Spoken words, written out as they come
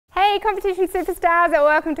Hey competition superstars, and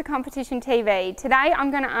welcome to Competition TV. Today I'm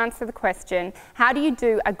going to answer the question, how do you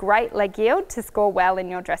do a great leg yield to score well in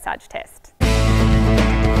your dressage test?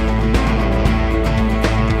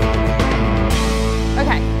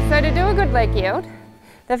 Okay, so to do a good leg yield,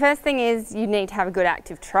 the first thing is you need to have a good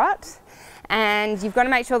active trot, and you've got to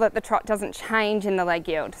make sure that the trot doesn't change in the leg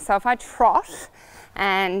yield. So if I trot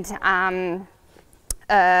and come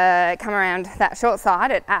around that short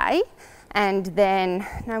side at A, and then,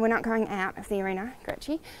 no, we're not going out of the arena,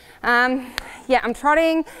 Gretchy. Yeah, I'm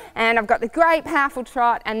trotting and I've got the great powerful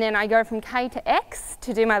trot, and then I go from K to X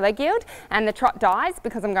to do my leg yield, and the trot dies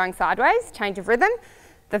because I'm going sideways, change of rhythm.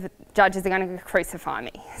 The judges are going to crucify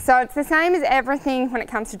me. So it's the same as everything when it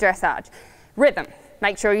comes to dressage. Rhythm,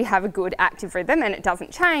 make sure you have a good active rhythm and it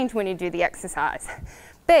doesn't change when you do the exercise.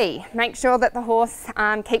 B, make sure that the horse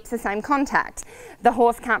keeps the same contact. The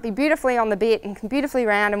horse can't be beautifully on the bit and beautifully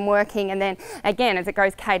round and working, and then again as it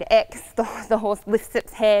goes K to X, the horse lifts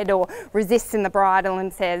its head or resists in the bridle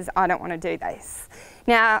and says, I don't want to do this.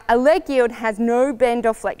 Now a leg yield has no bend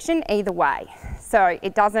or flexion either way. So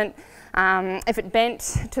it doesn't, if it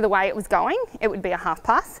bent to the way it was going, it would be a half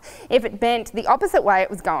pass. If it bent the opposite way it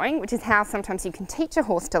was going, which is how sometimes you can teach a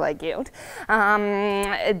horse to leg yield,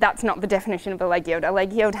 that's not the definition of a leg yield. A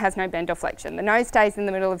leg yield has no bend or flexion. The nose stays in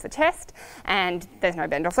the middle of the chest and there's no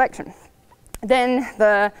bend or flexion. Then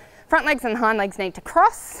the front legs and hind legs need to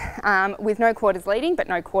cross with no quarters leading but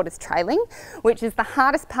no quarters trailing, which is the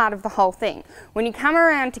hardest part of the whole thing. When you come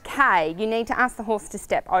around to K, you need to ask the horse to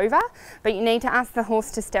step over, but you need to ask the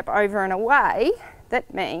horse to step over in a way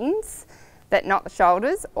that means that not the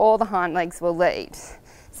shoulders or the hind legs will lead.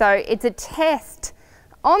 So it's a test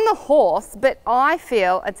on the horse, but I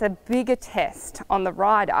feel it's a bigger test on the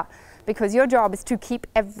rider, because your job is to keep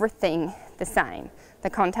everything the same. The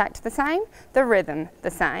contact the same, the rhythm the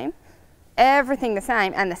same, everything the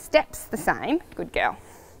same, and the steps the same. Good girl.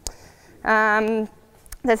 The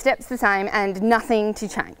steps the same and nothing to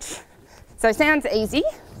change. So sounds easy.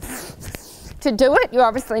 To do it, you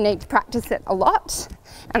obviously need to practice it a lot.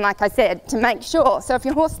 And like I said, to make sure, so if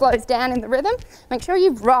your horse slows down in the rhythm, make sure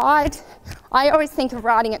you ride. I always think of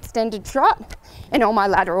riding extended trot in all my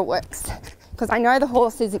lateral works, because I know the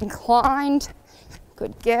horse is inclined,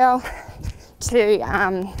 good girl, to,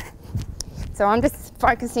 so I'm just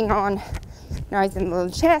focusing on nose in the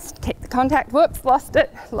little chest, keep the contact, whoops, lost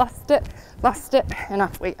it, and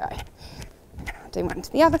off we go. I'll do one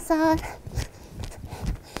to the other side.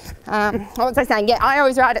 What was I saying? Yeah, I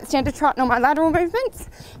always ride extended trot in all my lateral movements,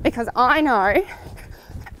 because I know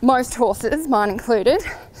most horses, mine included,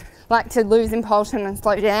 like to lose impulsion and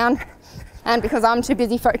slow down, and because I'm too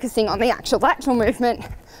busy focusing on the actual lateral movement,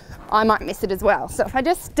 I might miss it as well. So if I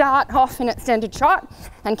just start off in extended trot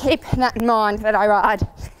and keep that in mind that I ride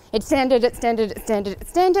extended, extended, extended,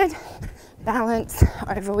 extended, balance,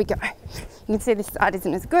 over we go. You can see this side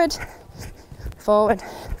isn't as good. Forward,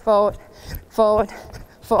 forward, forward,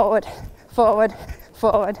 forward, forward,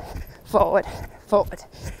 forward, forward, forward.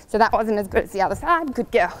 So that wasn't as good as the other side,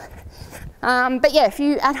 good girl. But yeah, if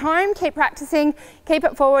you at home keep practicing, keep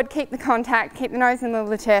it forward, keep the contact, keep the nose in the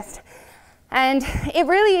middle of the chest. And it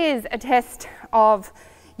really is a test of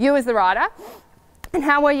you as the rider and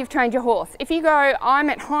how well you've trained your horse. If you go, I'm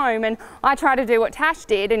at home and I try to do what Tash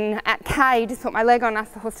did, and at K just put my leg on,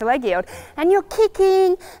 ask the horse to leg yield, and you're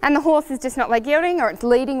kicking and the horse is just not leg yielding, or it's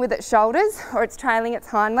leading with its shoulders, or it's trailing its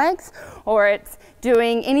hind legs, or it's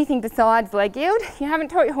doing anything besides leg yield, you haven't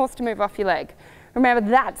taught your horse to move off your leg. Remember,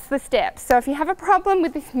 that's the step. So if you have a problem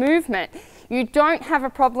with this movement, you don't have a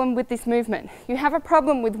problem with this movement. You have a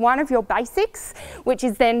problem with one of your basics, which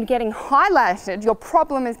is then getting highlighted. Your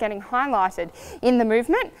problem is getting highlighted in the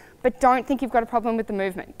movement, but don't think you've got a problem with the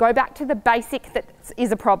movement. Go back to the basic that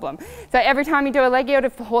is a problem. So every time you do a leg yield,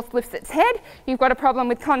 if the horse lifts its head, you've got a problem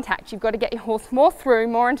with contact. You've got to get your horse more through,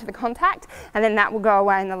 more into the contact, and then that will go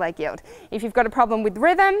away in the leg yield. If you've got a problem with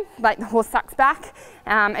rhythm, like the horse sucks back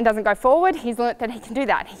and doesn't go forward, he's learnt that he can do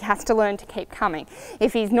that. He has to learn to keep coming.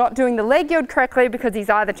 If he's not doing the leg yield correctly because he's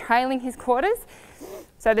either trailing his quarters,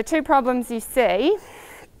 so the two problems you see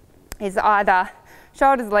is either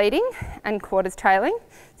shoulders leading and quarters trailing.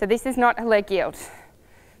 So this is not a leg yield.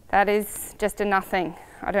 That is just a nothing.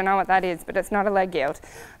 I don't know what that is, but it's not a leg yield.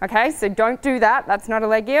 Okay, so don't do that. That's not a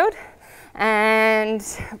leg yield. And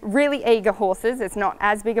really eager horses, it's not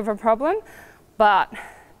as big of a problem, but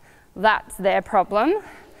that's their problem,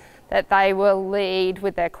 that they will lead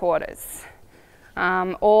with their quarters.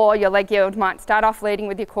 Or your leg yield might start off leading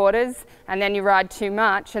with your quarters, and then you ride too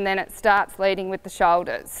much, and then it starts leading with the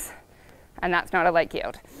shoulders. And that's not a leg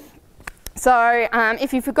yield. So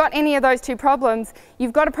if you've got any of those two problems,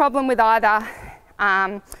 you've got a problem with either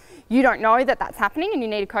you don't know that that's happening and you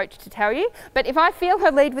need a coach to tell you. But if I feel her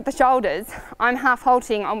lead with the shoulders, I'm half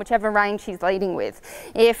halting on whichever range she's leading with.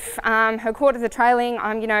 If her quarters are trailing,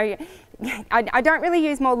 I don't really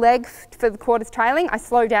use more leg for the quarters trailing. I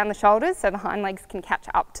slow down the shoulders so the hind legs can catch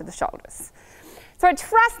up to the shoulders. So I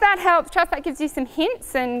trust that helps, trust that gives you some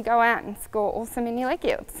hints, and go out and score awesome in your leg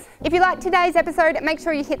yields. If you liked today's episode, make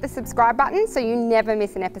sure you hit the subscribe button so you never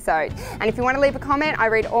miss an episode. And if you want to leave a comment, I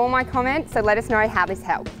read all my comments, so let us know how this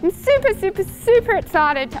helped. I'm super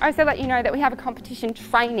excited to also let you know that we have a competition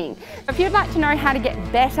training. If you'd like to know how to get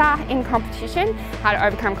better in competition, how to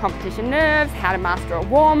overcome competition nerves, how to master a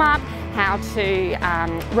warm-up, how to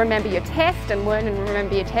remember your test and learn and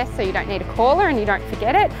remember your test so you don't need a caller and you don't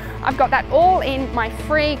forget it, I've got that all in my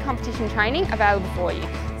free competition training available for you.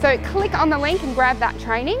 So click on the link and grab that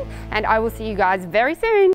training, and I will see you guys very soon.